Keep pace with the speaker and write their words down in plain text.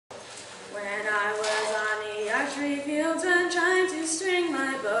archery fields when trying to string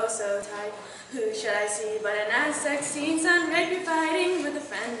my bow so tight. Who should I see but an Aztec scene, son rapier fighting with a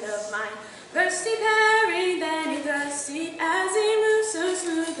friend of mine. First he parried, then he thrusted as he moved so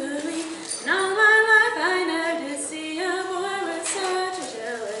smoothly. In all my life I never did see a boy with such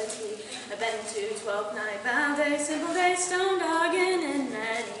agility. I've been to 12th night, Val Day, Simple Day, Stone Doggin, and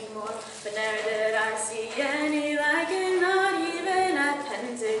many more, but never did I see any like it, not even at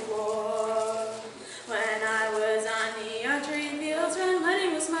Pentic War. When I was on the archery fields, when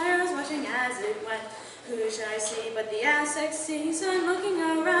hunting with my arrows, watching as it went. Who should I see but the Aztec season, looking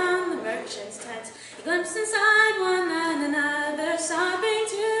around the merchant's tent. He glimpsed inside one and another, stopping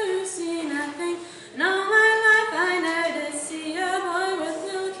to see nothing. In all my life I never did see a boy with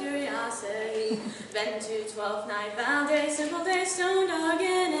little curiosity. Been to 12th night, Val Day, Simple Day, Stone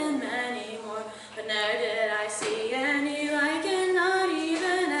Doggin, and many more, but never did I see any like it, not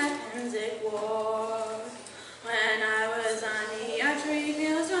even at Pentic War. When I was on the archery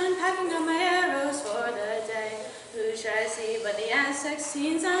fields, when packing up my arrows for the day, who should I see but the Aztec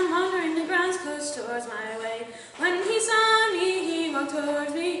scenes? I'm wandering the grounds close towards my way. When he saw me, he walked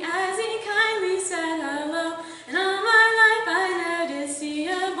towards me as he kindly said hello. In all my life I never did see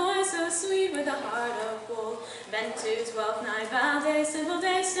a boy so sweet with a heart of gold. Been to 12th night, Val Day, Simple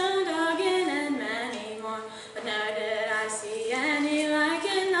Day, Stone Doggin, and many more, but never did I see any like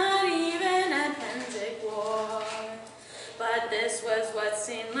it, not even at Pentic War. But this was what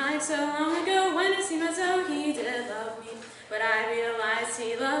seemed like so long ago, when it seemed as though he did love me. But I realized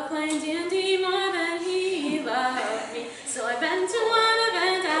he loved playing D&D more than he loved me. So I've been to one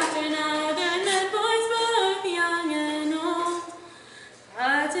event after another, met boys both young and old.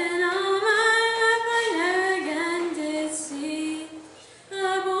 But in all my life I never again did see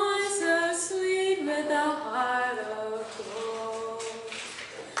a boy so sweet with a heart of gold.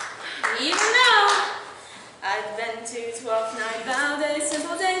 Even though I've been to 12th night, Val Day,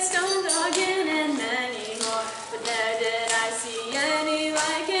 Simple Day, Stone Doggin, and many more, but never did I see any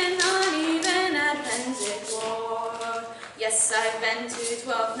like it, not even at Pentic War. Yes, I've been to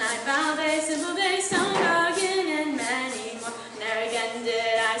 12th night, Val Day, Simple Day, Stone Doggin, and many more, never again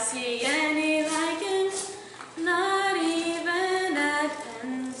did I see any